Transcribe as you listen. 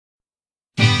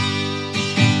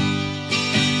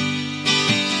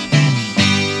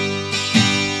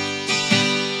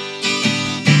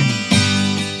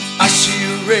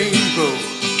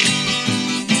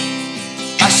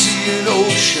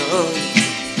motion.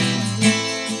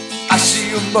 I see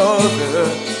your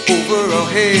mother over our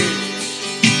heads.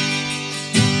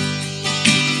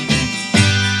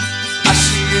 I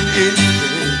see an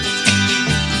infant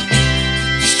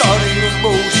starting a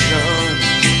motion.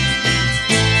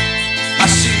 I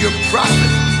see a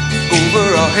prophet over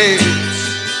our heads.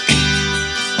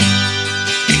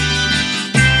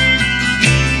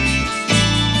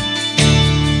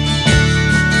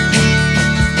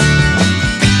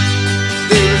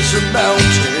 A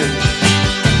mountain,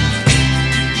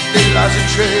 there lies a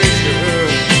treasure.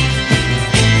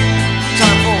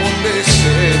 Time for a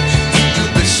message to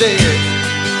be said.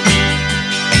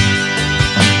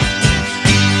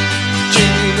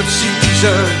 Changing of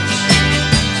seasons,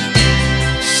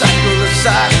 cycle of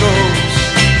cycles.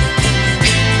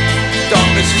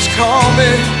 Darkness is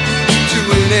coming to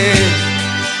an end.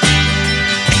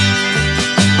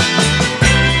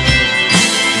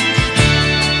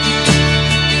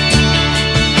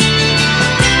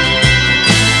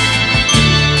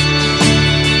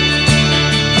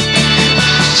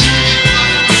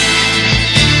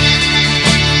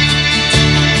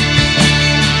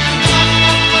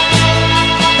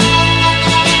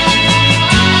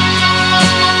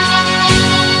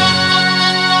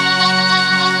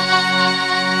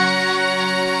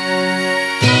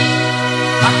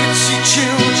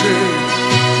 Children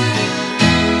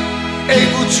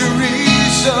able to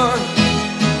reason,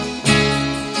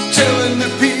 telling the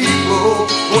people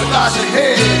what lies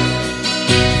ahead.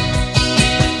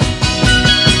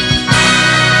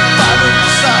 Five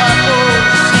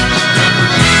disciples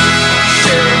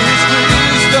sharing his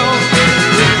wisdom,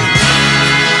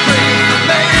 bringing the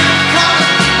mankind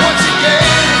once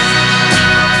again.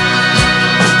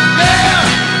 Man,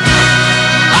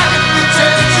 I can feel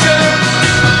tension.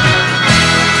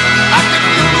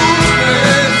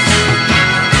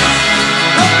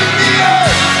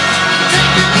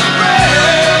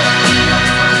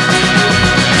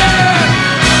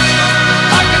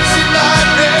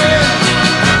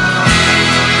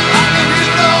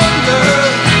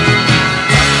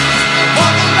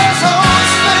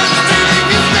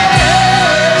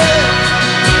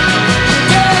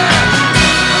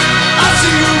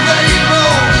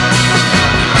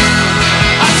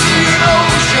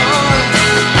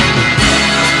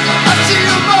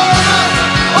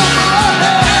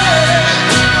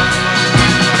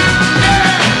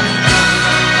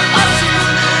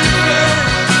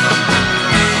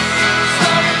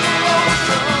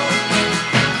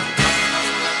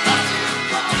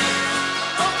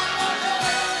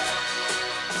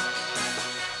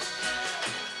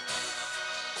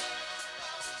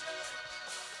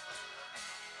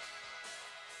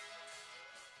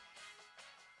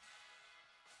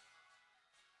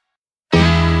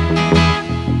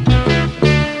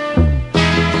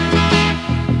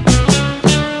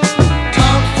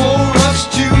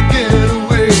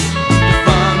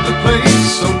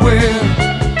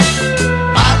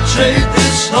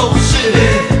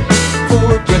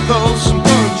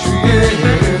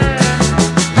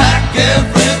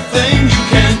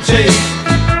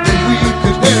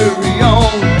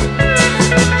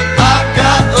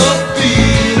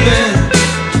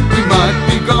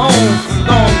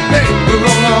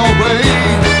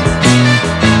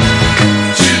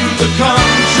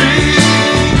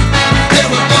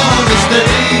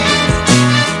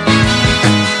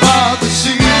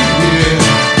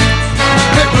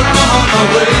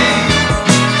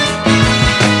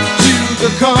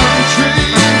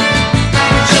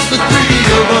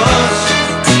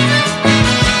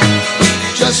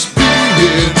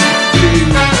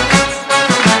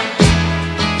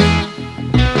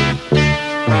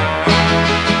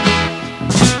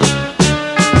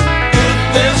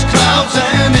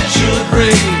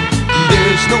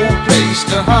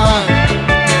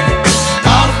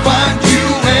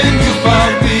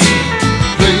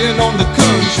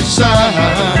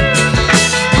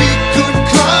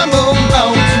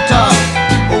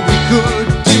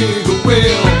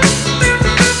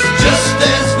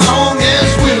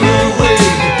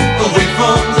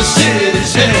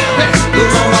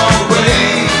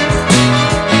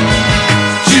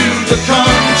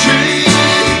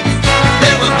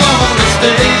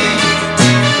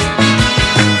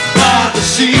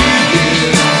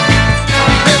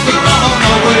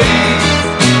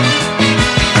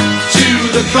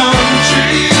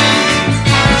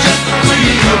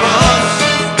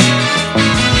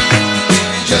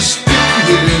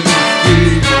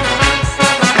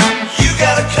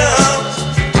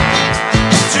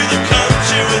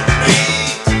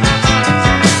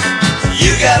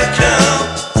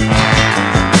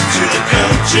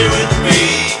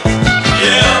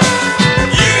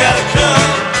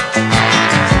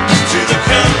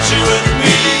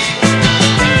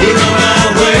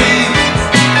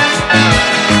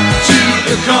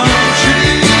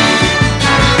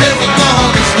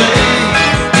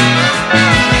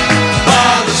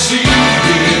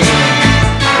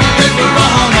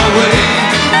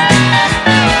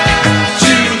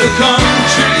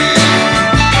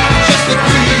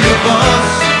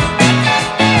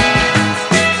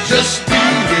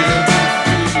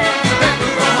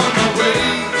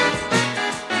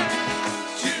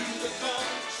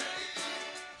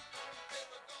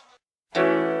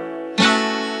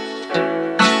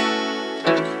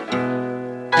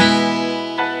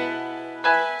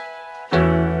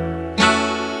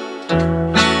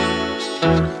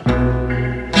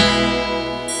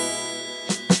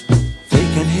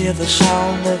 the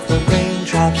sound of the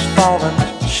raindrops falling,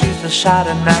 she's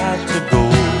decided not to go.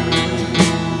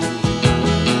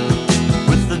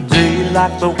 With the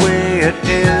daylight the way it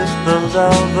is, the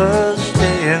lovers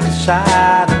stay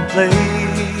inside and play.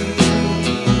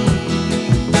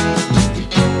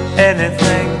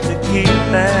 Anything to keep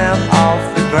them off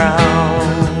the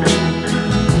ground,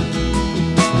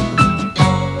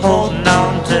 holding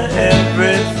on to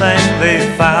everything they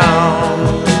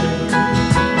found.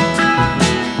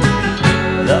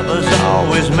 Lovers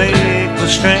always make the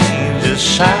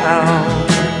strangest sound.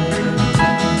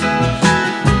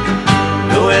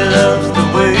 Though he loves the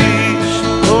way she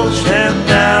pulls him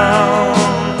down.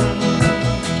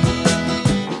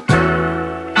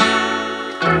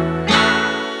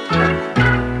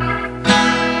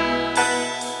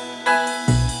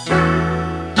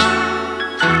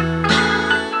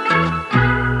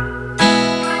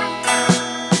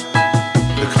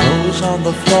 The clothes on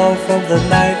the floor from the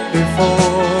night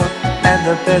before, and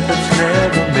the bed that's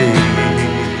never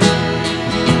made.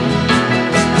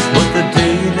 But the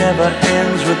day never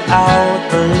ends without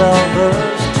the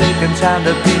lovers taking time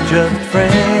to be just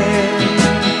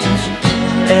friends.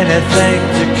 Anything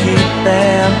to keep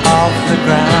them off the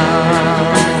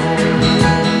ground,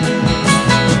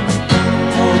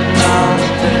 holding on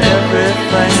to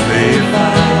everything they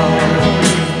found.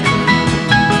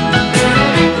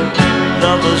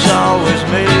 Lovers always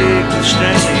make the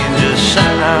strangest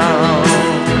sound.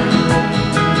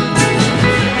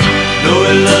 Though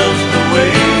he loves the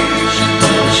way she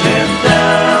pulls him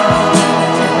down.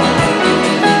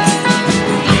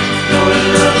 Though he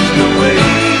loves the way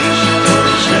she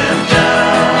pulls him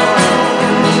down.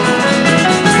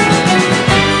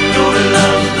 Though he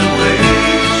loves the way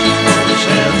she pulls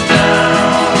him down.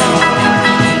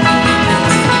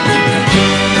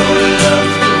 Though he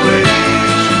loves the way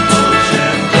she pulls him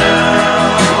down.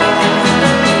 Though he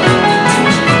loves the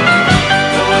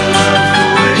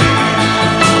way she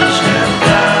pulls him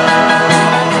down.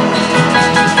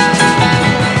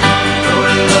 Though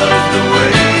he loves the way she pulls him down. Though he loves the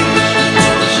way she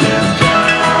pulls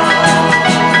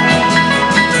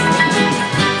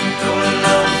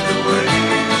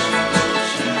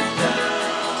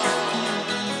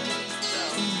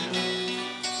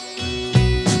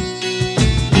him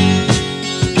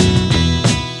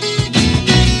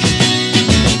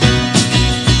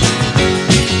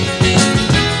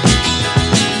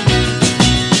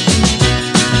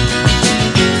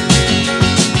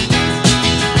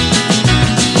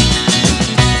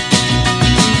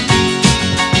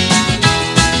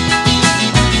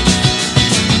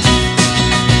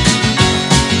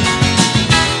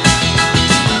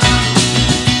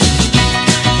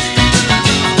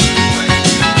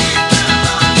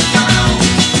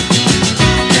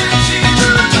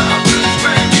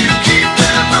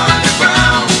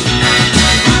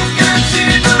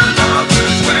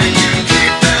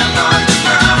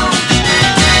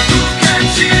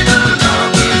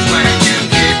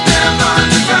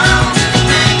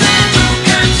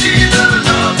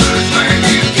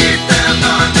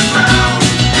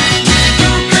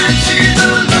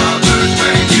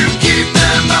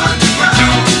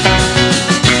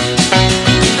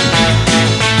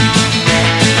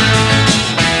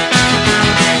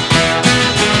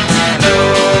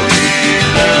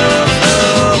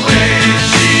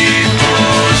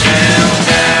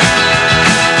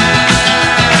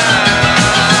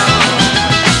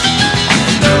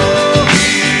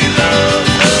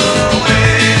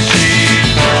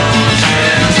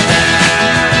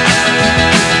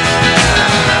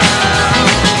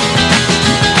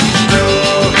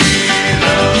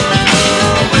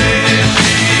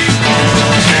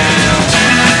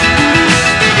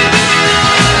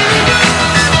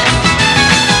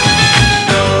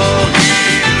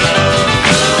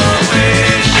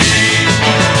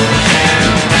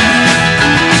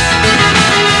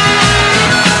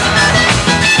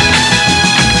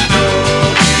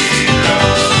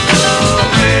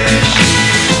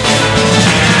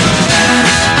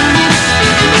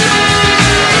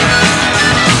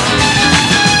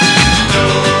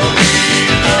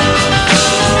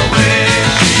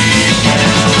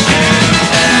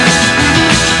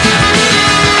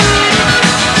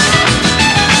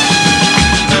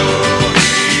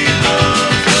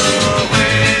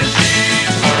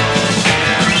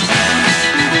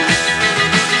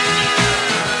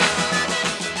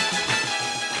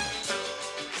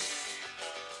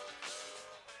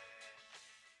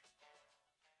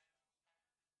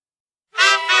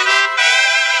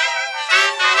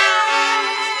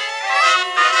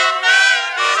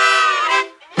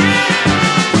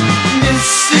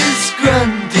Mrs.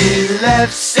 Grundy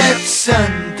laughs at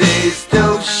Sundays,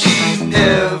 though she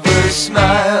never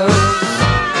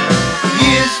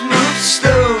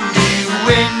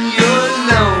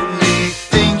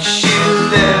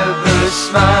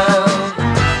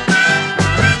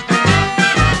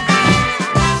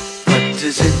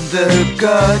her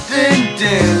garden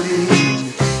deli.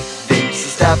 Then she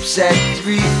stops at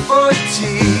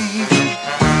 3:14.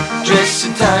 Dressed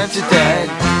in time to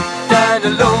dine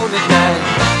alone at night.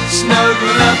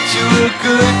 Snuggle up to a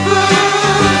good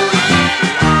book.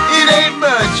 It ain't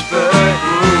much, but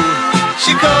ooh,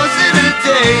 she calls it a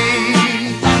day.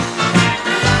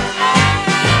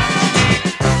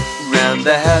 Round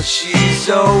the house she's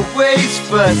always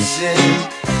fussing,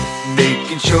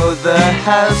 making sure the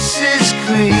house is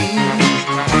clean.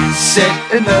 Set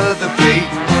another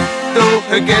plate, though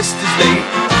her guest is late.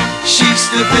 She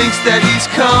still thinks that he's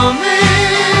coming.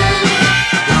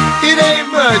 It ain't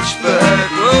much, but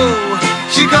oh,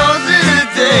 she calls it a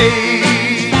day.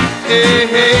 Hey,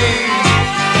 hey.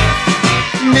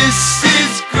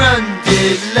 Mrs. Grundy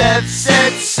laughs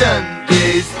at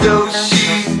Sundays, though she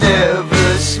never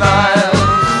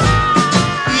smiles.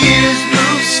 Years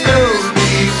move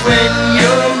slowly when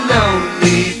you're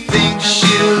lonely. Think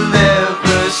she'll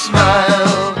ever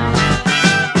smile.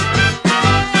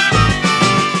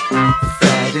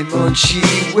 Friday morning she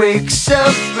wakes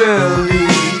up early,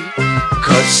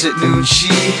 'cause at noon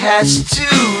she has to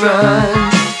run.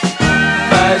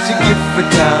 Buys a gift for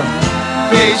Tom,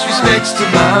 pays respects to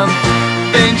Mom,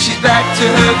 then she's back to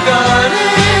her garden.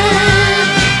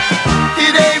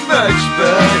 It ain't much,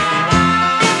 but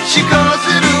she calls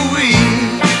it a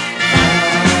week.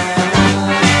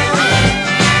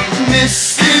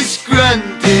 Mrs.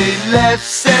 Grundy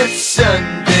laughs at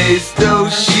Sundays, though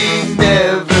she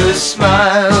never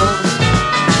smiles.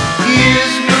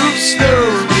 Years move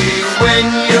slowly when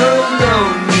you're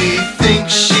lonely. Think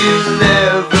she'll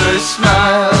ever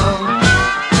smile.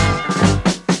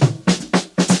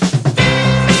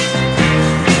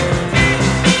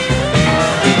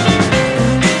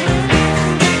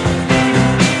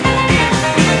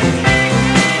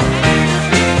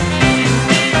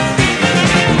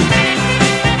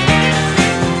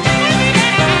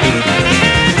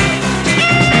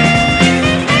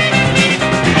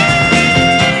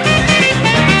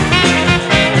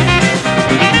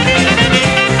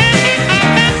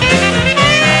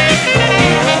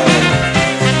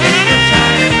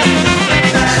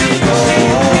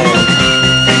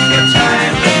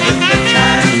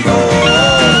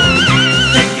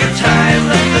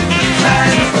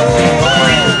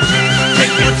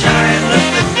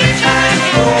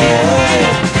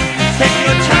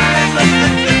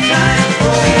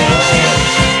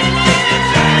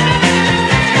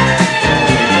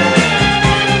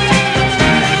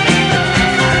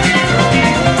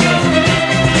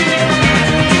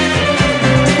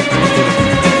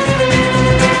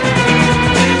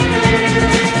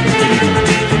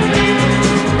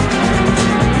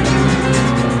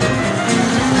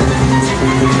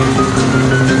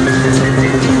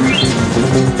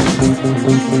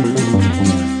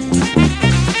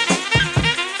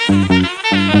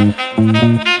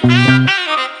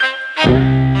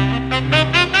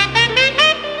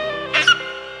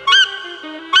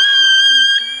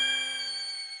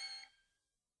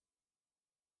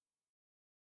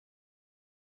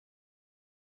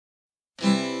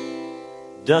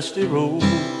 Dusty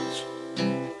roads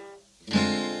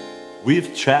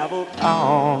we've traveled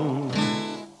on,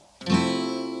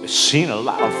 we've seen a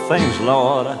lot of things,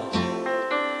 Lord,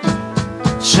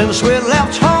 since we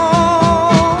left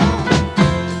home.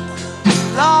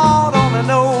 Lord only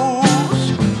knows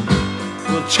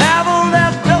we'll travel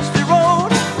that dusty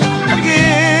road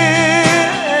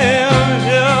again,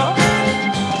 yeah.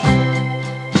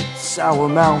 Sour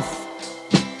mouth,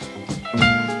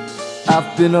 I've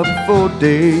been up for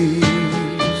days,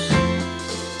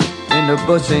 and the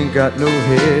bus ain't got no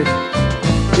head.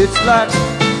 It's like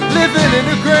living in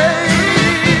a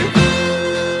grave.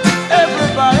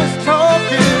 Everybody's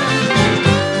talking,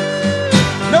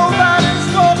 nobody's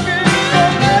talking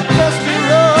on that dusty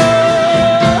road.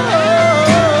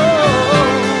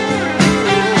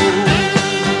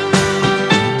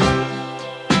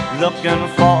 Looking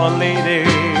for a lady,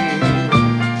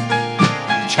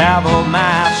 travel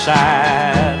my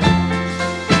side.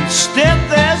 Instead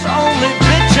there's only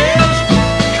bitches,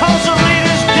 'cause the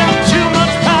ladies got too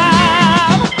much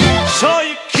pride. So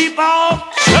you keep on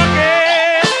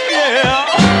trucking, yeah,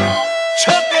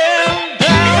 trucking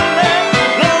down that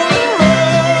lonely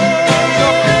road,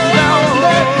 trucking down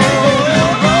that lonely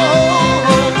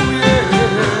road, yeah.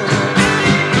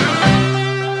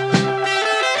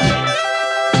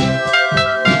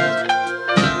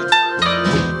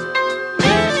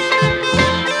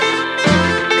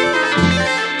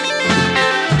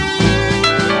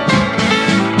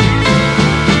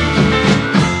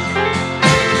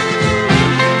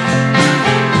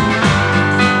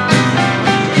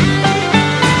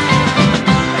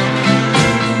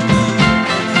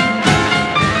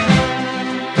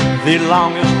 the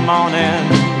longest morning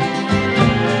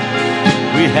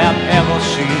we have ever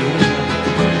seen.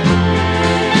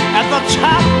 At the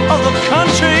top of the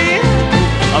country,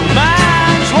 a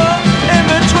man's work in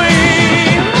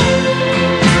between.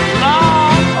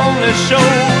 Lord only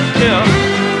shows him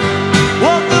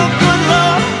what the good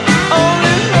Lord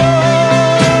only knows.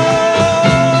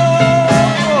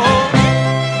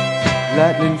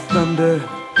 Lightning, thunder,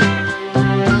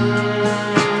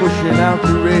 pushing out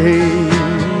the rain.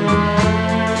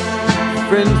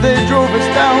 Friends, they drove us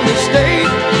down the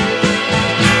state.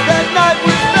 That night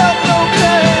we felt no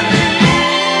pain.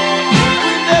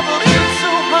 We never been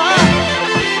so high.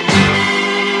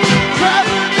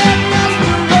 Traveling that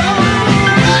master road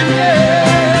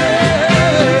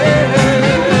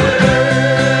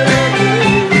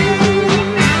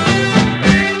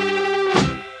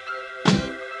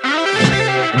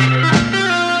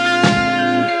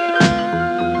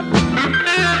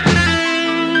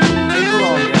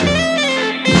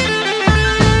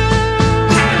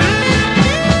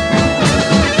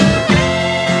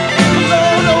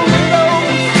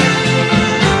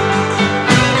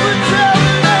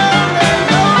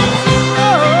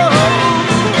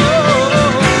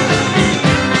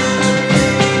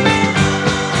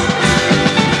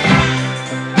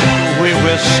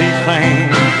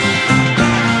Seaplanes,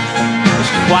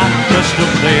 it's quite crystal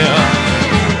clear.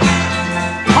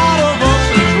 Part of us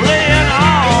is laying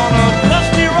on a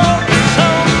dusty road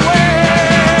somewhere.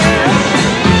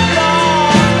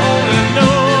 Lord only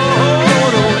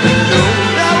knows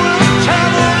that we'll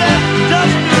travel that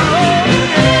dusty road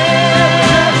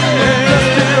again.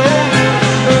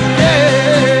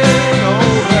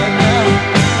 oh, right now.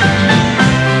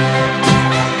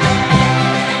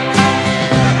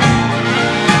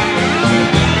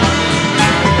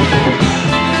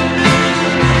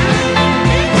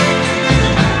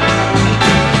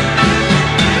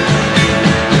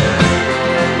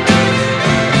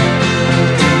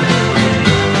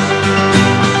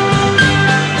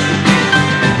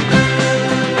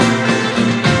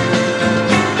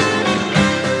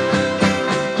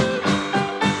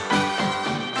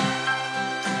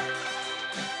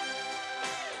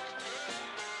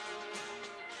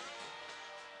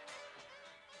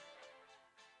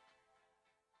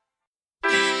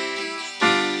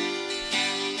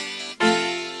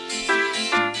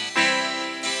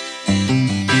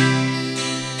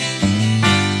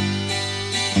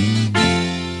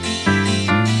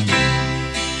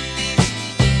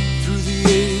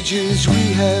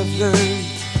 We have learned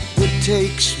it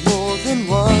takes more than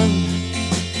one.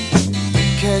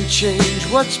 Can't change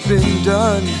what's been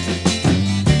done.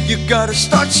 You gotta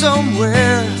start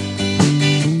somewhere.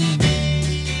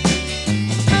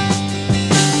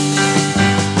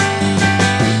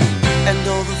 And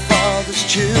all the father's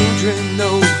children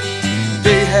know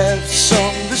they have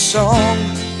sung the song,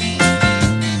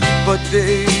 but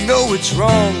they know it's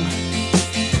wrong,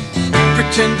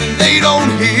 pretending they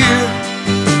don't hear,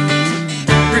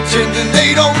 pretending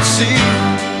they don't see,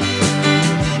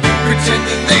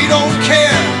 pretending they don't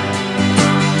care.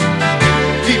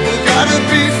 People gotta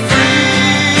be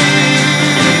free.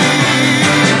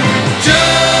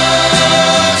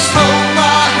 Just hold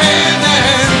my hand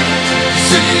and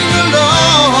sing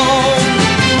along.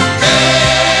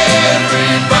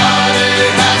 Everybody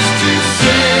has to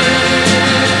sing.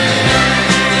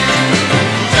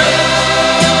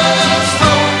 Just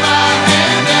hold my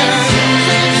hand and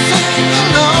sing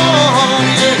along.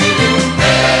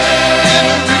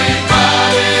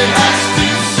 Everybody has to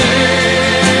sing.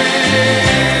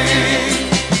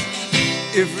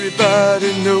 Everybody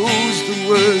knows the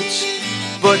words,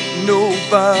 but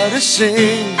nobody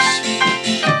sings.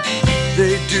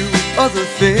 They do other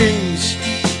things,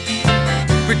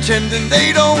 pretending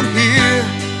they don't hear.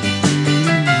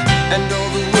 And all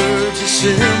the words are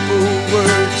simple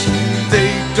words,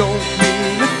 they don't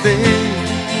mean a thing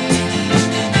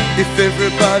if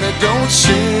everybody don't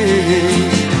sing.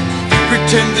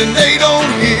 Pretending they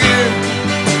don't hear,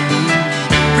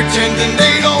 pretending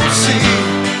they don't see,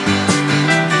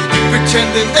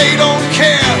 pretending they don't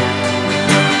care.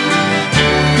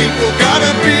 People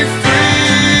gotta be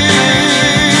free.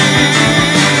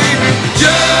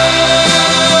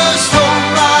 Just hold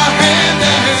my hand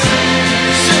and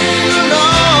sing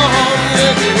along.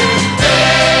 Everybody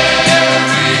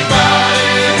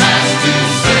has to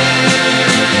sing.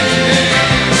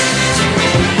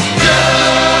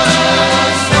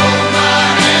 Just hold my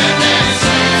hand and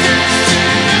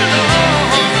sing along.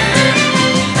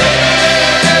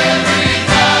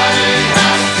 Everybody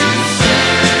has to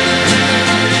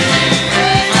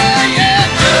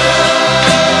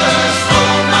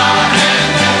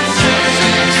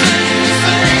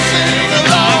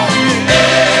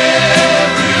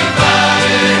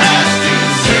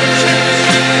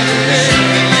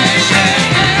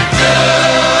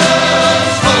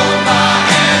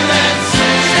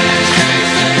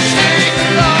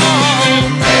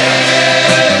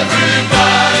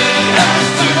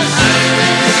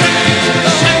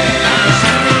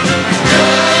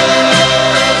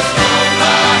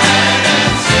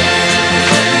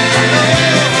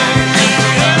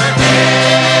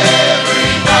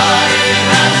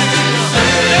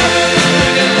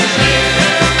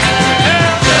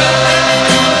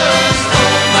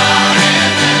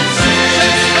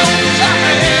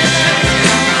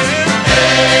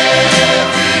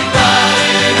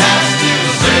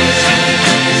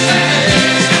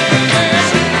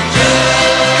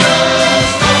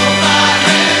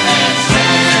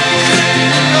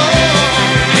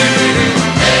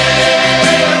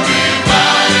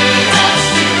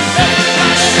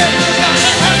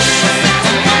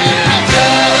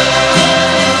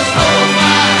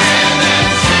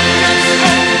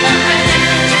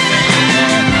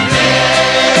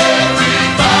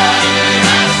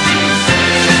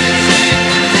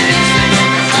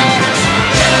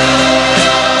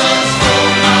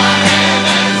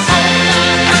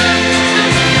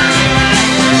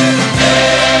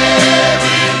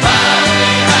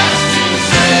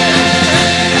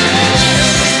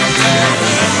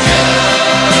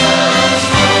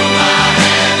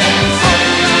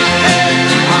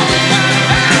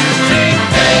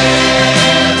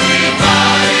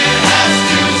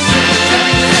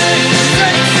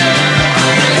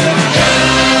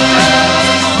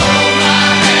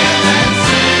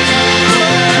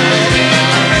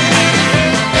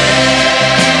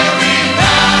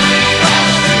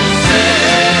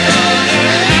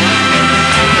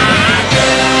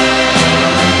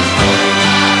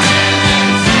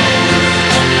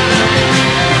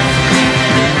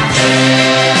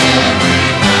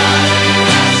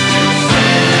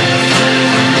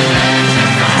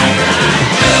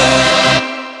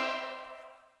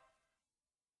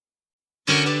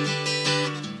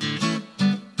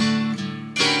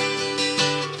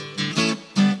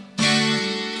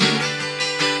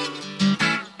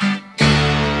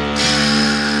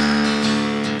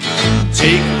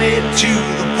Take me to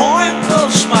the point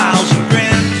of smiles and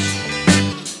grins.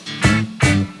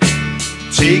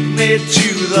 Take me to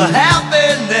the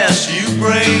happiness you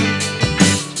bring.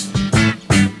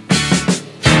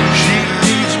 She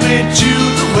leads me to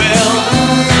the well.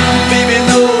 Baby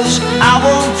knows I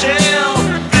won't tell.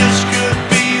 This could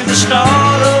be the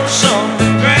start of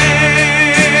something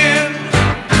grand.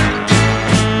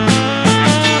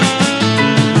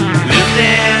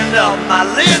 Lifting up my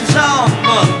lids on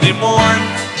Monday morn,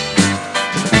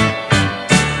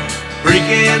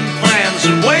 breaking plans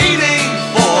and waiting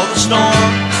for the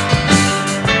storm.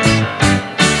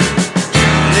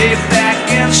 Lay back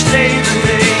and stay the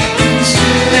day.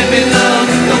 Let me love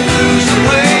the blues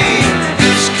away.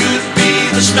 This could be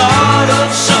the start of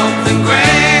something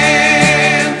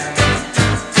grand.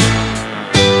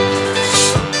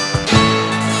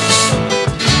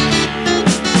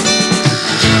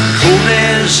 Cold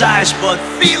as ice, but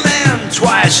feeling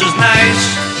twice as nice.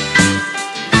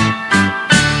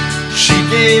 She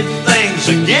did things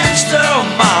against her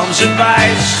mom's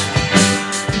advice.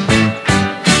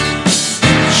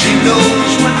 She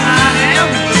knows when I am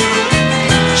blue.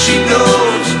 She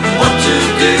knows what to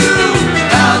do.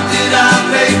 How did I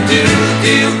make do,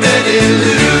 dear Betty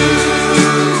Lou?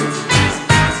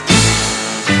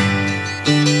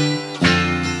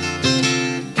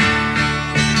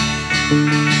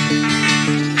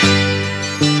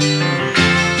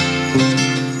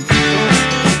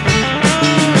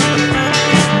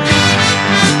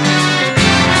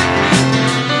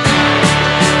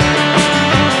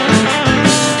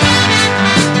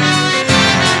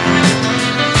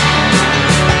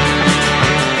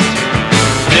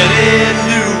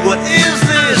 What is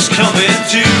this coming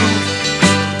to?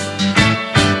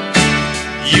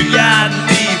 You got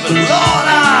me, but Lord,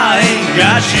 I ain't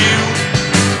got you.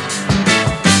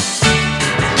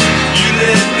 You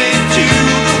led me to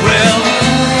the well.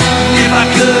 If I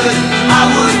could, I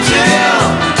would tell.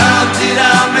 How did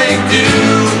I make do?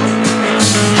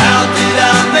 How did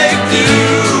I make do?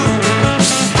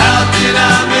 How did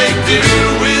I make do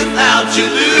without you,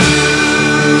 Lou?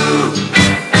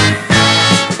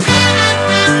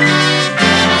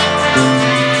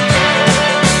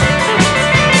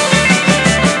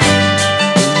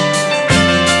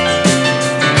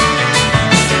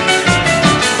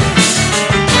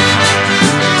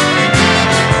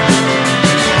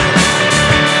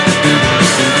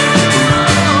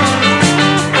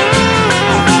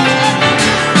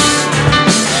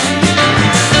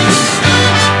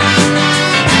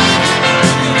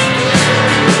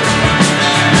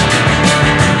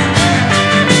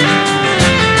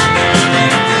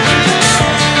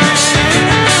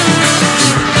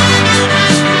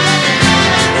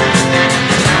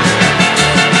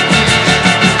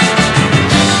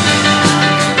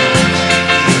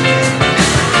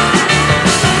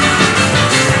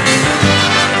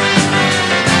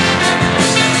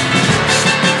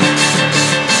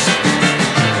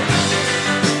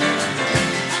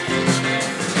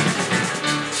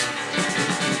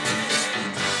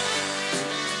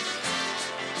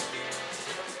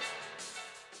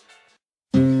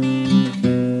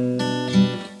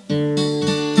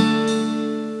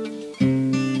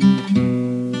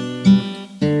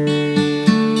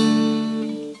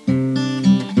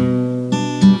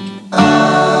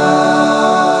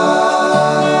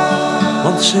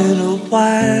 Once in a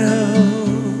while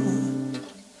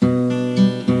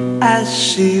I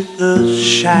see the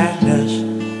shyness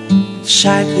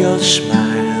inside your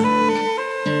smile,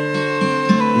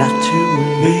 not to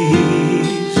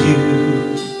amaze you,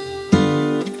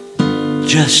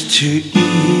 just to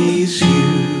ease you.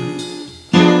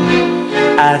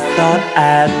 I thought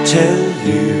I'd tell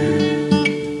you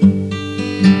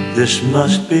this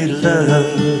must be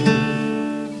love.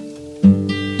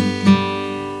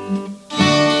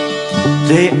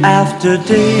 Day after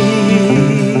day,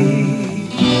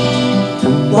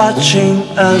 watching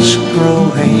us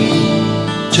growing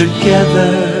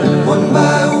together, one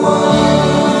by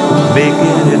one,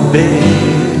 making it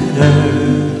better.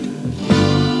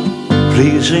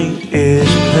 Pleasing is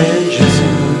pleasure,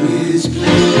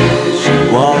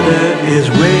 water is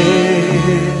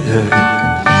weather.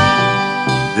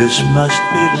 This must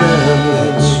be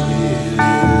love.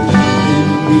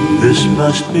 This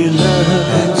must be love.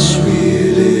 That's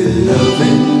really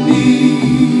loving me.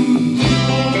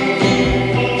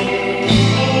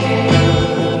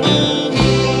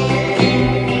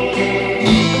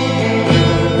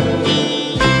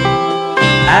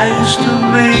 I used to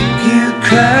make you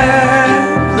cry,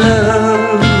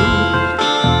 love.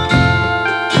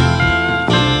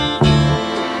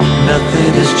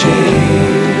 Nothing has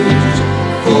changed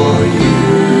for you.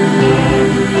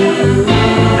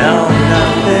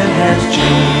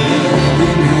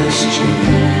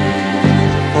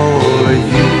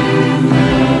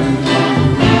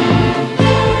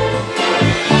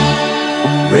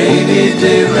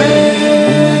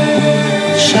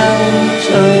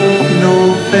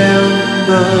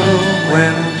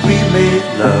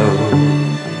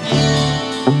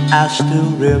 I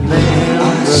still remember.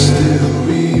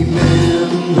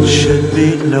 Should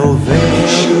be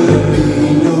November.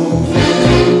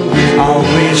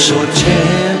 Always so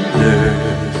tender.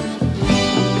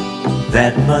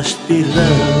 That must be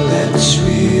love. That's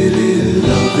really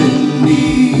loving me.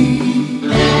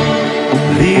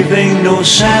 Leaving no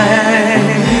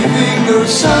sign.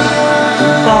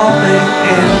 Falling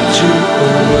into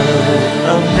a world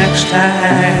of next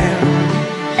time.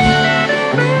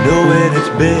 Knowing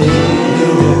it's better.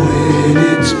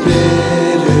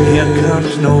 Here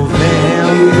comes November.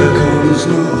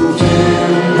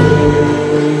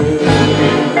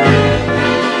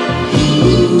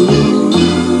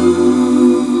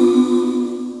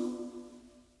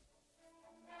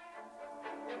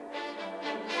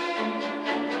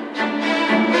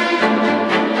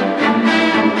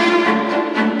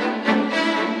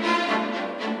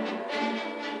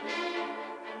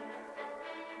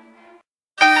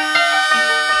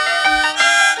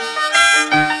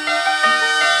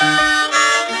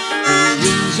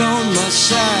 On my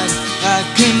side, I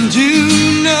can do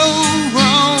no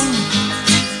wrong,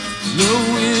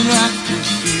 knowing I can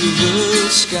feel the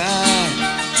sky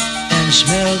and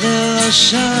smell the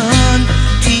sun.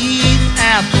 Eat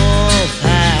apple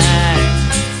pie.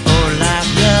 Oh,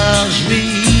 life loves me.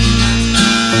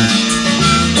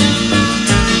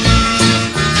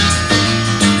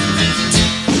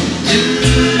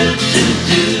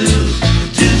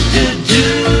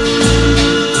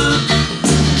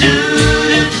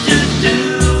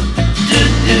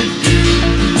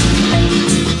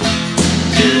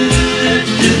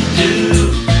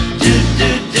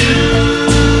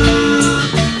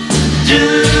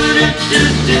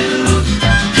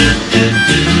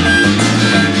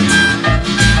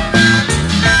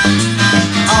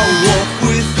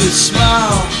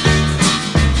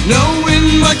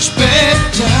 much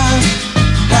better.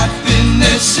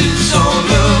 Happiness is all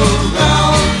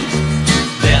around.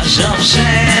 There's ups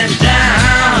and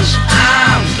downs.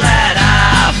 I'm glad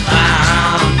I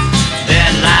found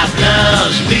that life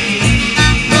loves me.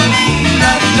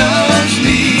 Life loves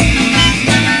me.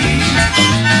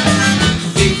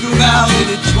 Think about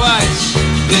it twice,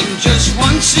 then just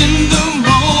once in the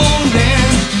morning.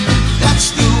 That's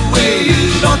the way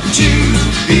it ought to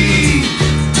be.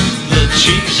 The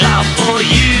trees are for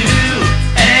you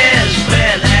as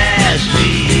well as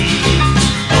me.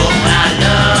 Oh, I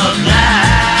love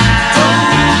life. Oh,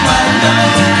 I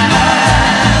love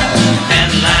life.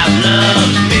 And life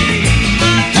loves me.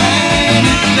 And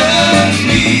it loves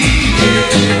me.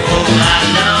 Yeah. Oh, I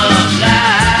love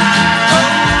life. Oh,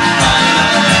 I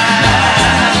love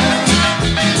life.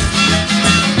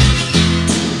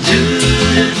 Do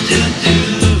do do do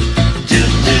do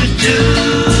do do.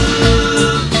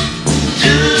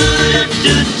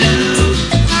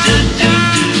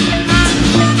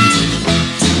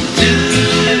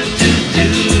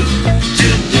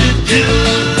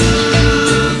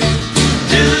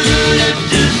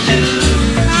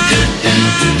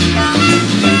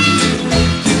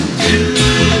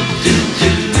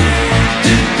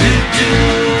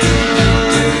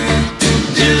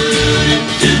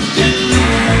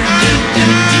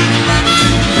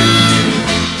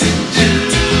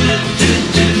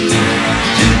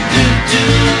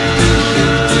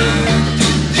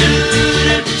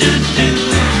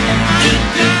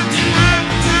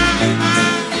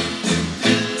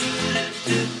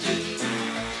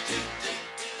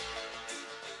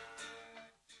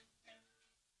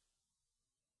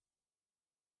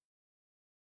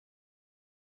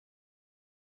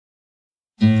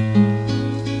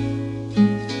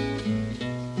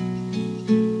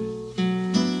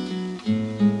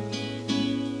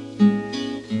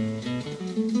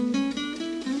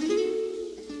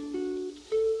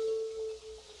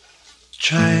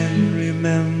 Try and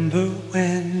remember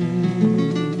when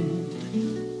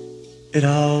it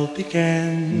all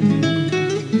began,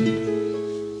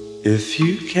 if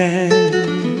you can.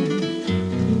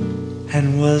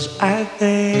 And was I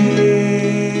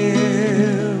there?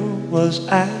 Was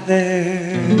I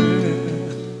there?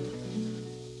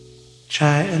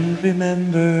 Try and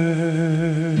remember.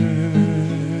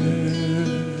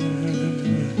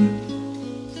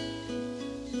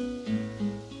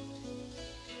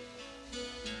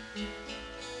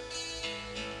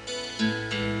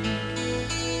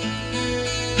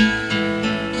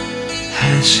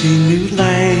 I see new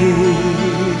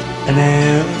light, an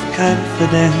air of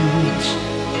confidence.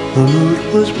 The mood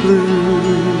was blue,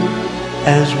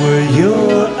 as were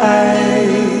your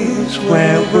eyes.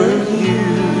 Where were you?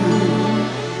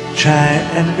 Try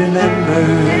and remember.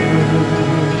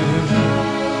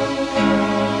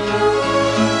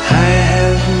 I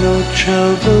have no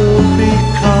trouble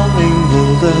recalling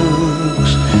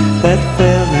looks that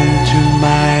fell into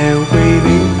my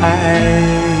waiting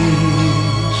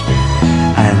eyes.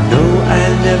 I know I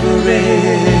never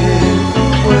read the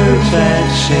words I'd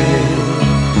said,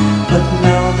 but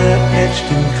now they're etched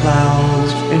in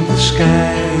clouds in the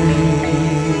sky.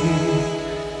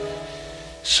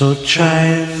 So try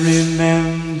and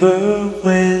remember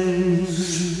when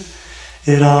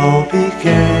it all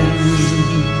began,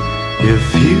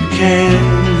 if you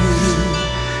can.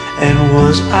 And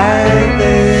was I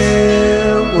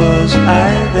there, was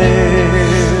I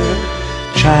there?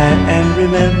 Try and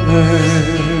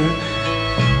remember.